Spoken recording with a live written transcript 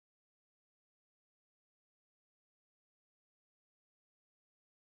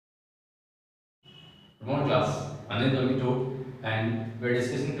Good morning class, Anand too, and we are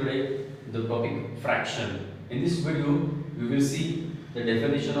discussing today the topic fraction. In this video, we will see the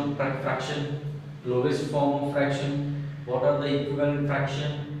definition of fraction, lowest form of fraction, what are the equivalent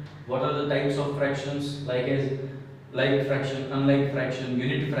fraction, what are the types of fractions like fraction, unlike fraction,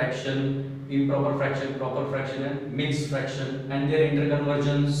 unit fraction, improper fraction, proper fraction, and mixed fraction, and their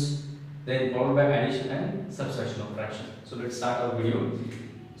interconversions, then followed by addition and subtraction of fraction. So let's start our video.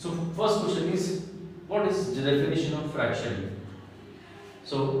 So first question is, what is the definition of fraction?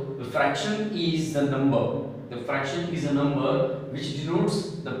 So the fraction is the number. The fraction is a number which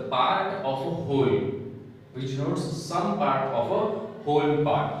denotes the part of a whole, which denotes some part of a whole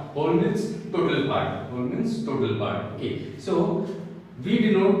part. Whole means total part. Whole means total part. Okay. So we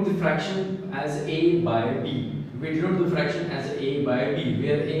denote the fraction as a by b. We denote the fraction as a by b,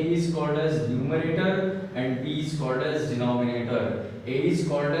 where a is called as numerator and b is called as denominator. A is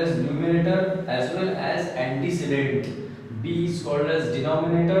called as numerator as well as antecedent. B is called as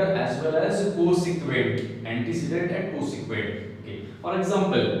denominator as well as consequent. Antecedent and consequent. Okay. For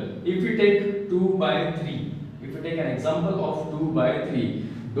example, if we take 2 by 3, if we take an example of 2 by 3,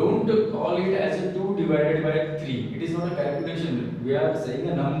 don't call it as a 2 divided by 3. It is not a calculation. We are saying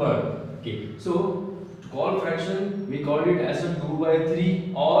a number. Okay. So to call fraction, we call it as a 2 by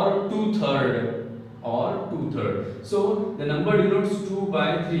 3 or 2/3. Or 2/3. So the number denotes 2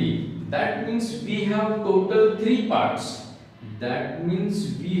 by 3. That means we have total 3 parts. That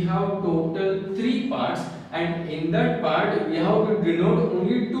means we have total 3 parts, and in that part we have to denote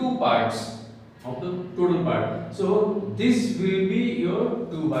only 2 parts of the total part. So this will be your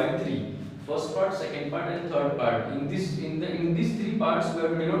 2 by 3. First part, second part, and third part. In these 3 parts we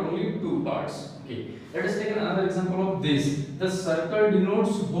have to denote only 2 parts. Okay. Let us take another example of this. The circle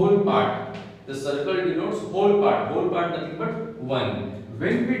denotes whole part. The circle denotes whole part nothing but 1.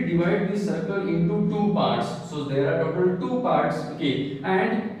 When we divide this circle into 2 parts, so there are total 2 parts, okay,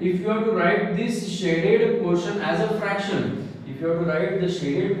 and if you have to write this shaded portion as a fraction,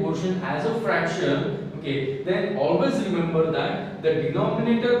 okay, then always remember that the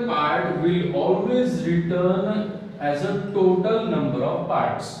denominator part will always return as a total number of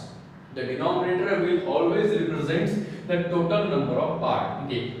parts. The denominator will always represent the total number of parts.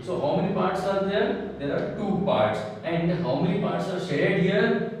 Okay. So how many parts are there? There are 2 parts. And how many parts are shaded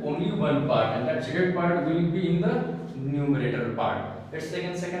here? Only 1 part. And that shaded part will be in the numerator part. Let's take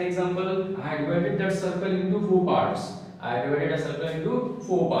a second example. I have divided that circle into 4 parts.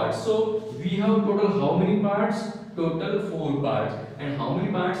 So we have total how many parts? Total 4 parts. And how many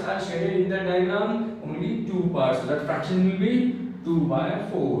parts are shaded in the diagram? Only 2 parts. So that fraction will be 2 by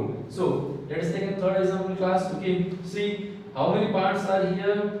 4. So let us take a third example class. Okay, see how many parts are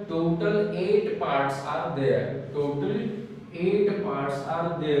here? Total 8 parts are there.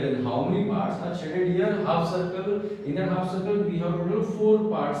 And how many parts are shaded here? Half circle. In that half circle we have total 4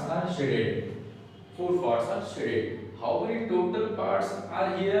 parts are shaded. How many total parts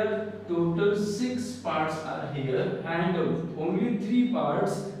are here? Total 6 parts are here, and only 3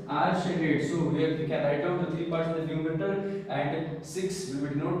 parts are shaded. So we can write down the 3 parts in the numerator, and 6 will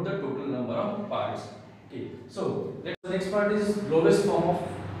denote the total number of parts. Okay. So the next part is lowest form of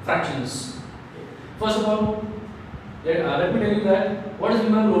fractions. First of all, let me tell you that what is the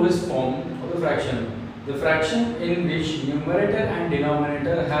lowest form of the fraction. The fraction in which numerator and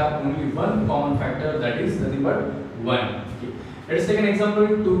denominator have only one common factor, that is nothing but 1. Okay. Let us take an example,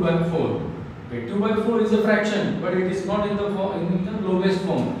 2 by 4. Okay, 2 by 4 is a fraction, but it is not in the lowest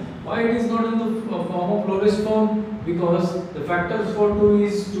form. Why it is not in the form of lowest form? Because the factors for 2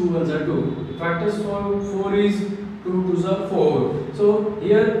 is 2 ones are 2. The factors for 4 is 2 twos are 4. So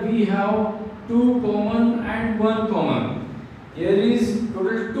here we have 2 common and 1 common. Here is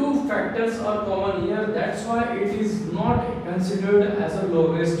total 2 factors are common here. That's why it is not considered as a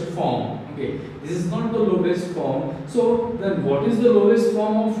lowest form. Okay, this is not the lowest form. So then what is the lowest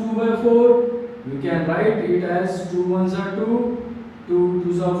form of 2 by 4? You can write it as 2 ones are 2, 2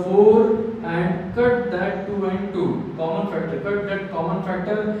 twos are 4, and cut that 2 and 2 common factor. Cut that common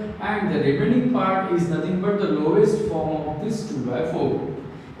factor, and the remaining part is nothing but the lowest form of this 2 by 4.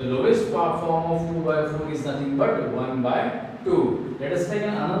 The lowest form of 2 by 4 is nothing but 1 by 2. Let us take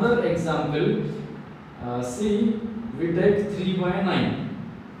another example. See, we take 3 by 9.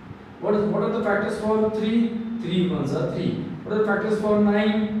 What are the factors for 3? 3 ones are 3. What are the factors for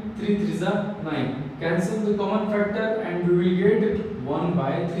 9? 3 threes are 9. Cancel the common factor and we will get 1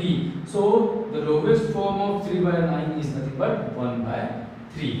 by 3. So the lowest form of 3 by 9 is nothing but 1 by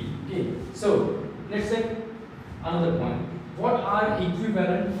 3. Okay. So let's take another point. What are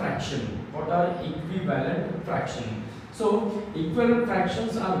equivalent fraction? So equivalent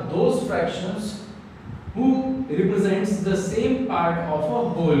fractions are those fractions who represents the same part of a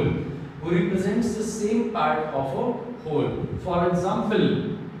whole. Who represents the same part of a whole. For example,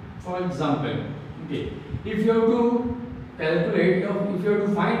 okay, if you have to calculate, if you have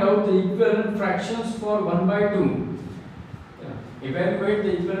to find out the equivalent fractions for 1 by 2, evaluate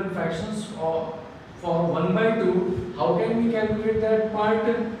the equivalent fractions for 1 by 2, how can we calculate that part?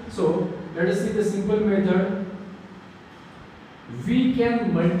 So let us see the simple method. We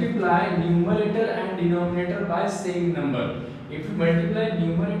can multiply numerator and denominator by same number. If we multiply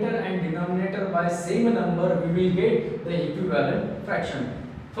numerator and denominator by same number, we will get the equivalent fraction.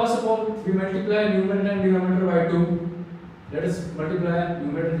 First of all, we multiply numerator and denominator by 2. Let us multiply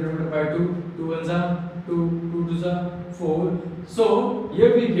numerator and denominator by 2. 2 ones are 2, 2 twos are 4. So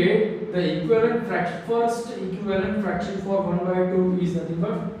here we get the equivalent fraction. First equivalent fraction for 1 by 2 is nothing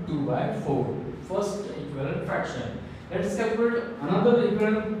but 2 by 4. First equivalent fraction. Let us calculate another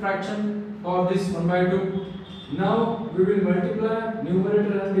equivalent fraction for this 1 by 2. Now we will multiply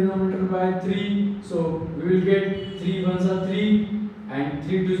numerator and denominator by 3. So we will get 3 ones are 3 and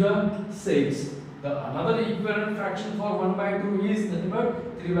 3 twos are 6. The another equivalent fraction for 1 by 2 is nothing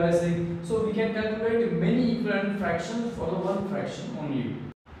but 3 by 6. So we can calculate many equivalent fractions for the one fraction only.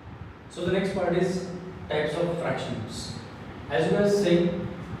 So the next part is types of fractions. As you guys say,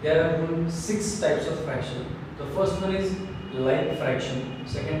 there are 6 types of fraction. The first one is like fraction,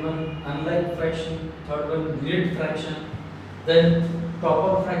 second one unlike fraction, third one unit fraction, then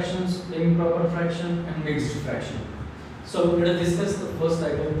proper fractions, improper fraction and mixed fraction. So let us discuss the first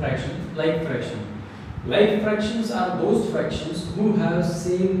type of fraction, like fraction. Like fractions are those fractions who have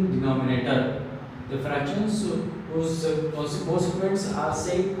same denominator. The fractions whose consequents are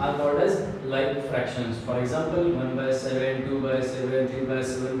same are called as like fractions. For example, 1 by 7, 2 by 7, 3 by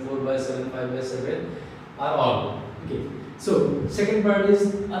 7, 4 by 7, 5 by 7 are all. Okay. So second part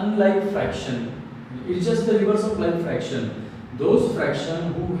is unlike fraction. It is just the reverse of like fraction. Those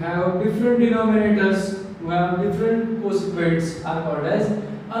fractions who have different denominators, who have different consequents are called as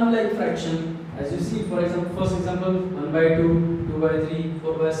unlike fraction. As you see, for example, first example, 1 by 2, 2 by 3,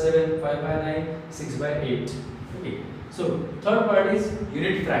 4 by 7, 5 by 9, 6 by 8. Okay. So third part is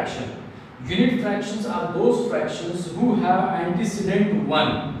unit fraction. Unit fractions are those fractions who have antecedent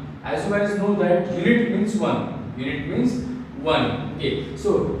 1. As you guys know that unit means 1. Unit means 1. Okay.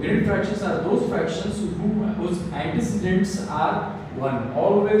 So unit fractions are those fractions whose antecedents are 1.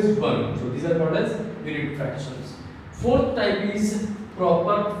 Always 1. So these are called as unit fractions. Fourth type is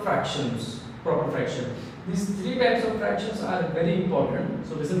proper fractions. Proper fraction. These 3 types of fractions are very important.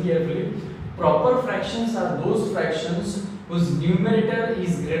 So listen carefully. Proper fractions are those fractions whose numerator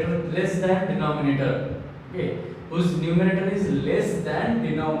is less than denominator. Okay. Whose numerator is less than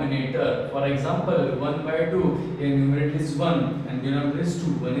denominator. For example, 1 by 2, your numerator is 1 and denominator is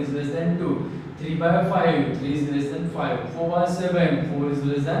 2. 1 is less than 2. 3 by 5, 3 is less than 5. 4 by 7, 4 is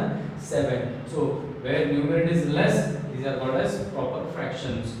less than 7. So where numerator is less, these are called as proper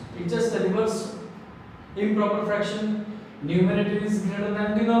fractions. It's just the reverse. Improper fraction, numerator is greater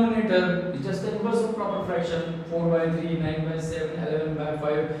than denominator. It's just the reverse of proper fraction. 4 by 3, 9 by 7, 11 by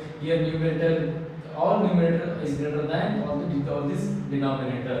 5. Here numerator, all numerator is greater than all these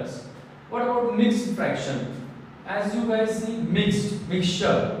denominators. What about mixed fraction? As you guys see,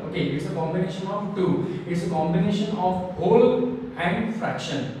 mixture. Okay, it's a combination of 2. It's a combination of whole and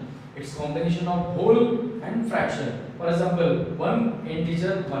fraction. It's combination of whole and fraction. For example, 1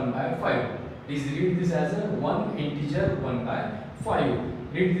 integer 1 by 5. Please read this as a 1 integer 1 by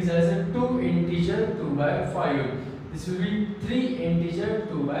 5. Read this as a 2 integer 2 by 5. This will be 3 integer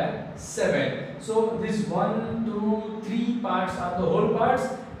 2 by 7. So this 1, 2, 3 parts are the whole parts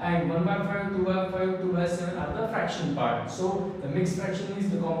and 1 by 5, 2 by 5, 2 by 7 are the fraction part. So the mixed fraction is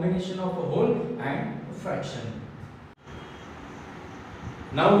the combination of a whole and a fraction.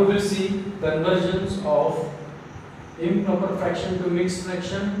 Now we will see conversions of improper fraction to mixed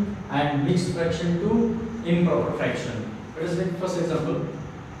fraction and mixed fraction to improper fraction. Let us take first example.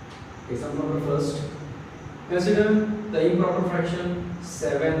 Example number first. Consider the improper fraction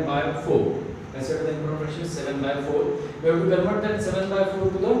 7 by 4. Consider the improper fraction 7 by 4. We have to convert that 7 by 4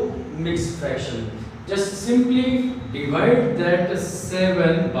 to the mixed fraction. Just simply divide that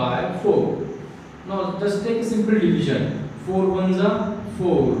 7 by 4. Now just take a simple division. 4 ones are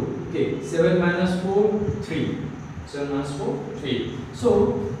 4. Okay, 7 minus 4, 3. 7 minus 4, 3.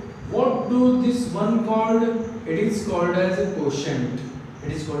 So what do this one called? It is called as a quotient.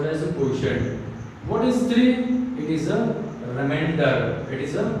 It is called as a quotient. What is 3? It is a remainder. It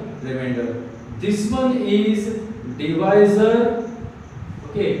is a remainder. This one is divisor.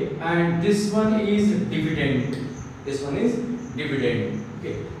 Okay, and this one is dividend. This one is dividend.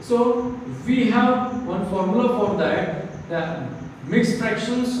 Okay, so we have one formula for that. The mixed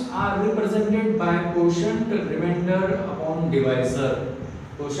fractions are represented by quotient, remainder upon divisor.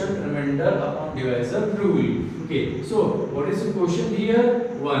 Quotient, remainder upon divisor rule. Okay, so what is the quotient here?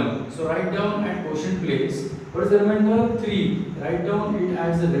 1. So write down at quotient place. What is the remainder? 3. Write down it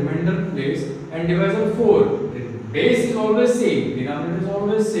as the remainder place, and divisor 4. Base is always same, denominator is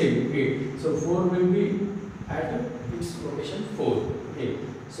always same. Okay, so 4 will be at its location 4. Okay,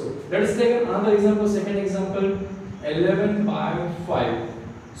 so let us take another example. Second example, 11 by 5.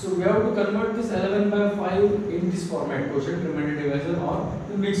 So we have to convert this 11 by 5 in this format, quotient, remainder, divisor, or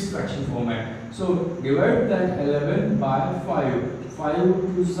the mixed fraction format. So divide that 11 by 5. 5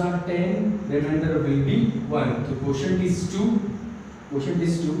 2s are 10, remainder will be 1. So quotient is 2,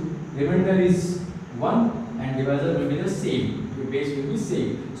 remainder is 1, and divisor will be the same. The base will be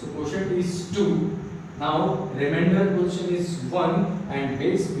same. So quotient is 2. Now remainder quotient is 1 and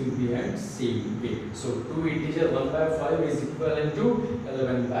base will be at same. Okay. So 2 integer 1 by 5 is equivalent to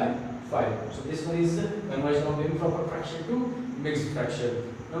 11 by 5. So this one is the conversion of improper fraction to mixed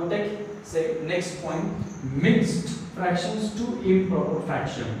fraction. Now take next point, mixed fractions to improper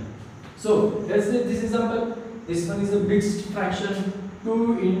fraction. So let's say this example. This one is a mixed fraction.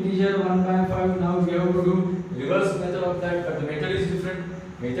 2 integer 1 by 5. Now we have to do reverse method of that, but the method is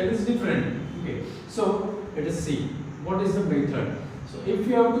different. Okay, so let us see what is the method. So if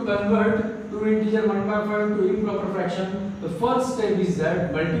you have to convert 2 integer 1 by 5 to improper fraction, the first step is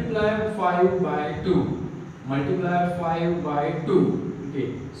that multiply 5 by 2. Multiply 5 by 2.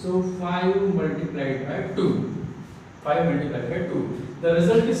 Okay, so 5 multiplied by 2. 5 multiplied by 2. The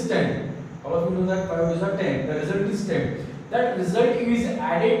result is 10. All of you know that 5 is 10. The result is 10. That result is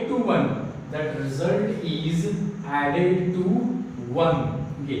added to 1. That result is added to 1.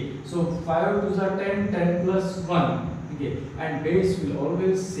 Okay, so 5 2s are 10, 10 plus 1. Okay, and base will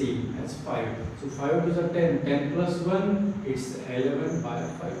always same as 5. So 5 2s are 10, 10 plus 1, it's 11 by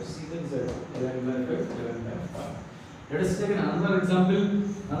 5. See the result, 11 by 5, 11 by 5. Let us take another example.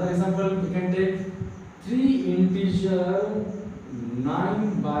 Another example, we can take 3 integer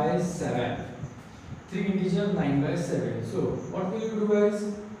 9 by 7. 3 integer 9 by 7. So what will you do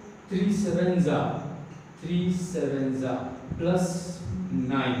guys? 3 sevens are plus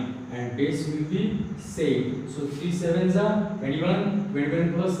 9 and base will be same. So 3 sevens are 21.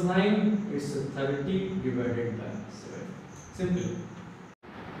 21 plus 9, it's 30 divided by 7. Simple.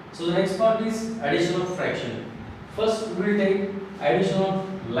 So the next part is addition of fraction. First we will take addition of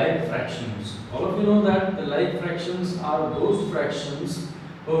like fractions. All of you know that the like fractions are those fractions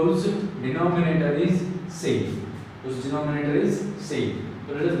whose denominator is same. So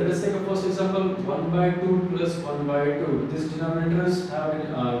let us take a first example. 1 by 2 plus 1 by 2. These denominators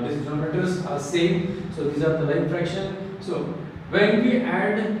are same. So these are the like fraction. So when we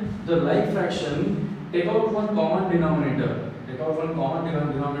add the like fraction, take out one common denominator. Okay,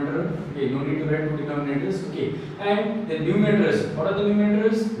 no need to write two denominators. Okay, and the numerators. What are the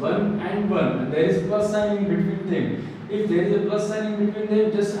numerators? 1 and 1. And there is plus sign in between them. If there is a plus sign in between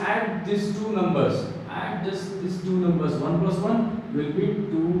them, just add these two numbers. 1 plus 1 will be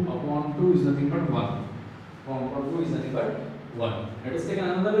 2 upon 2 is nothing but 1. 1 upon 2 is nothing but 1. Let us take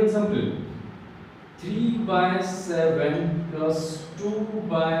another example. 3 by 7 plus 2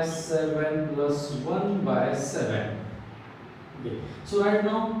 by 7 plus 1 by 7. Okay. So right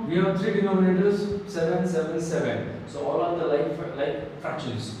now we have three denominators, 7, 7, 7. So all are the like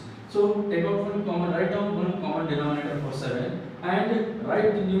fractions. So take out one common, write down one common denominator for 7 and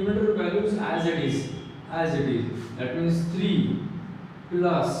write the numerator values as it is. That means 3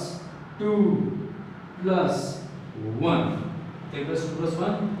 plus 2 plus 1. 3 plus 2 plus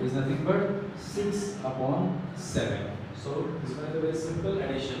 1 is nothing but 6 upon 7. So this one is a very simple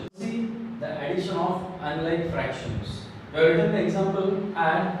addition. See the addition of unlike fractions. We have written the example,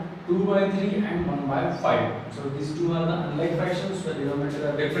 add 2 by 3 and 1 by 5. So these two are the unlike fractions, the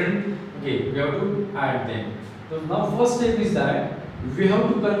denominators are different. Okay, we have to add them. So now first step is that we have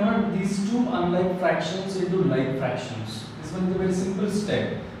to convert these two unlike fractions into like fractions. This one is a very simple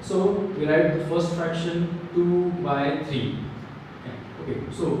step. So we write the first fraction 2 by 3. Okay,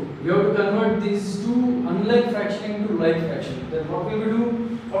 so we have to convert these two unlike fraction into like fraction. Then what will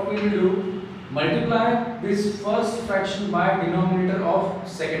we do? Multiply this first fraction by denominator of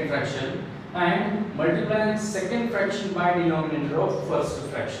second fraction and multiply second fraction by denominator of first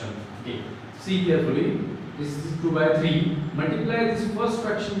fraction. Okay, see carefully. This is 2 by 3. Multiply this first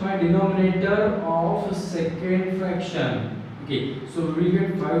fraction by denominator of second fraction. Okay, so we will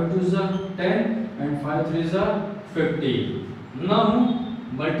get 5 2s are 10 and 5 3s are 50. Now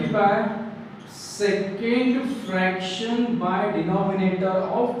multiply second fraction by denominator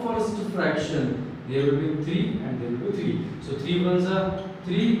of first fraction. There will be 3 and there will be 3. So 3 ones are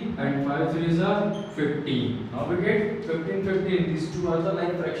 3 and 5 threes are 15. Now we get 15, 15. These two are the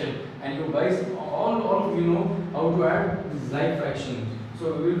like fraction. And you guys all of you know how to add this like fraction.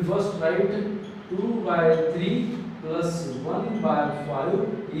 So we will first write 2 by 3 plus 1 by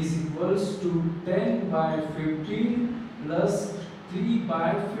 5 is equals to 10 by 15 plus 3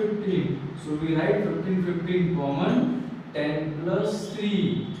 by 15. So we write 15, 15 common. 10 plus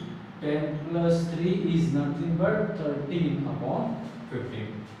 3. 10 plus 3 is nothing but 13 upon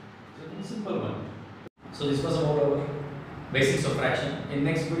 15. So it's a simple one. So this was about our basics of fraction. In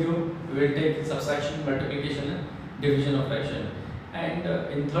next video, we will take subtraction, multiplication and division of fraction. And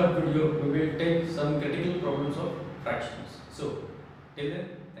in third video, we will take some critical problems of fractions. So till then,